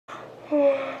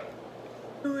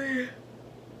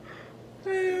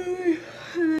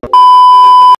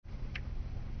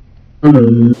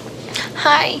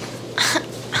Hi.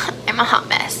 I'm a hot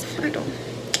mess.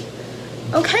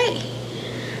 Okay.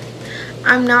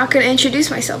 I'm not gonna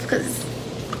introduce myself because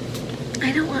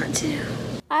I don't want to.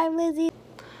 I'm Lindsey.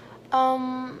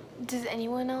 Does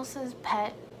anyone else's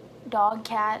pet, dog,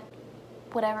 cat,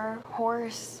 whatever,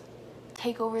 horse,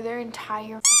 take over their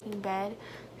entire fucking bed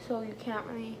so you can't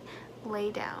really lay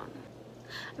down?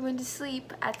 I went to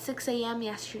sleep at 6 a.m.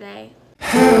 yesterday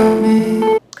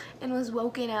and was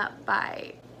woken up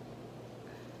by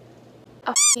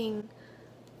a fucking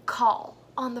call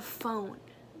on the phone.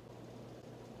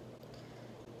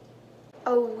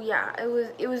 Oh yeah,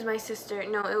 it was my sister.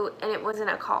 No, and it wasn't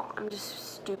a call. I'm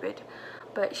just stupid.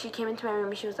 But she came into my room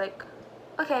and she was like,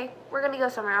 "Okay, we're gonna go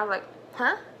somewhere." I was like,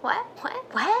 "Huh? What?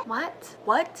 What? What? What?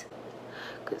 What?"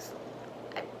 Because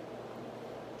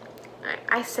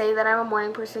I say that I'm a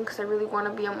morning person because I really want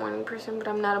to be a morning person, but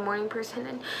I'm not a morning person,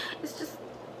 and it's just.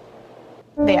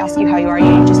 They ask you how you are,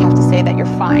 you just have to say that you're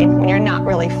fine when you're not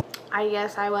really. I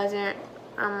guess I wasn't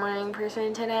a morning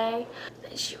person today.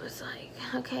 And she was like,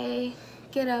 "Okay,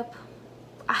 get up.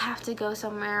 I have to go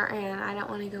somewhere and I don't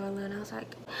want to go alone." I was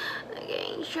like,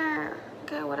 "Okay, sure.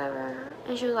 Okay, whatever."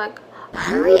 And she was like,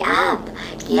 "Hurry up.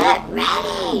 Get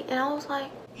ready." And I was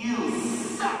like,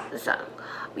 so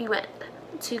we went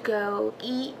to go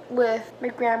eat with my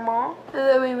grandma. And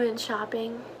then we went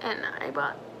shopping and I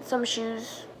bought some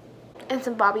shoes and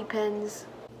some bobby pins.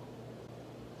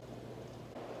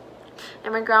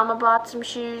 And my grandma bought some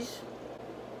shoes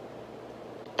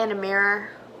and a mirror.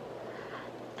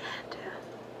 And,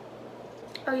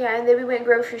 oh yeah, and then we went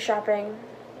grocery shopping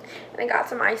and I got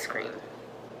some ice cream.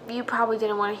 You probably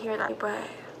didn't want to hear that, but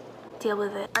deal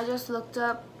with it. I just looked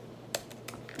up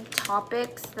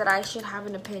topics that I should have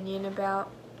an opinion about.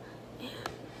 And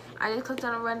I just clicked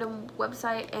on a random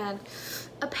website and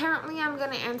apparently I'm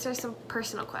gonna answer some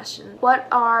personal questions. What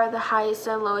are the highest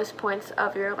and lowest points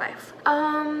of your life?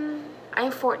 I'm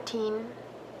 14.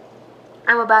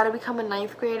 I'm about to become a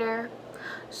 9th grader,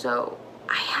 so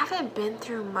I haven't been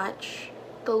through much.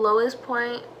 The lowest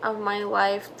point of my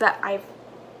life that I've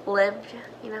lived,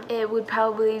 it would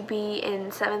probably be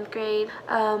in 7th grade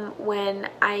when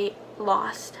I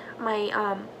lost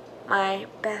my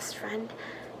best friend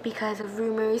because of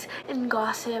rumors and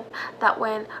gossip that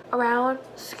went around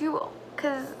school,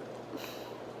 because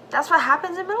that's what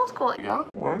happens in middle school. Yeah?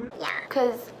 What? Yeah,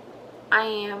 because I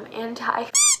am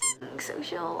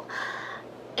anti-social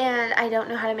and I don't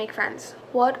know how to make friends.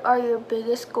 What are your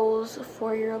biggest goals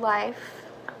for your life?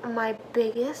 My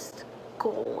biggest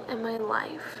goal in my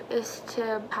life is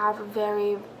to have a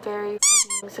very, very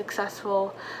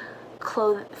successful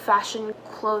fashion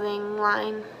clothing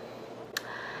line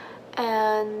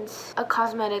and a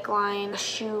cosmetic line, a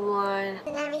shoe line,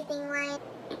 and everything line.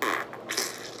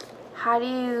 How do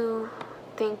you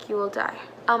think you will die?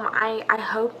 I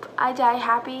hope I die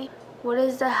happy. What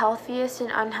is the healthiest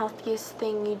and unhealthiest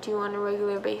thing you do on a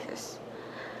regular basis?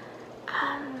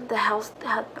 The healthiest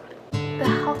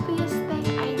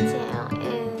thing I do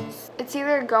is it's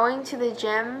either going to the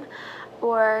gym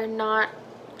or not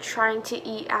trying to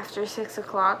eat after 6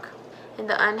 o'clock. And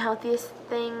the unhealthiest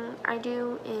thing I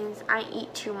do is I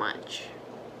eat too much.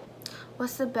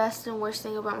 What's the best and worst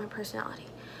thing about my personality?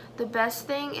 The best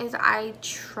thing is I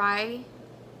try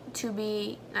to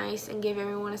be nice and give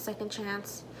everyone a second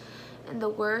chance. And the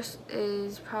worst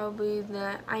is probably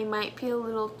that I might be a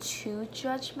little too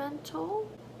judgmental.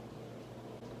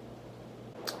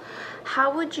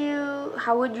 How would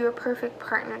your perfect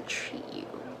partner treat you?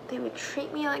 They would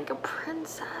treat me like a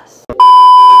princess.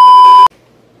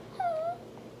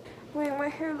 Wait, my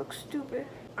hair looks stupid.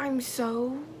 I'm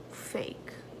so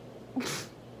fake.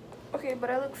 Okay, but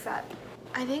I look fat.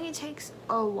 I think it takes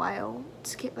a while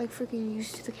to get like freaking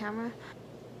used to the camera.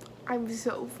 I'm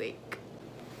so fake.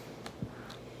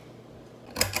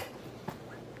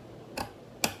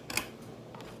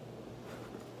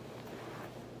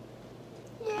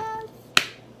 Yes.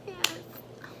 Yes.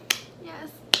 Yes.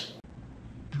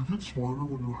 You get smarter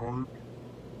when you're high.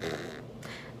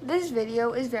 This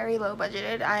video is very low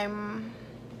budgeted. I'm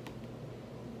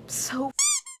so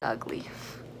ugly.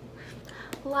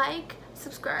 Like,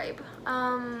 subscribe,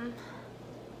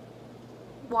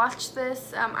 watch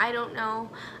this, I don't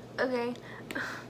know, okay.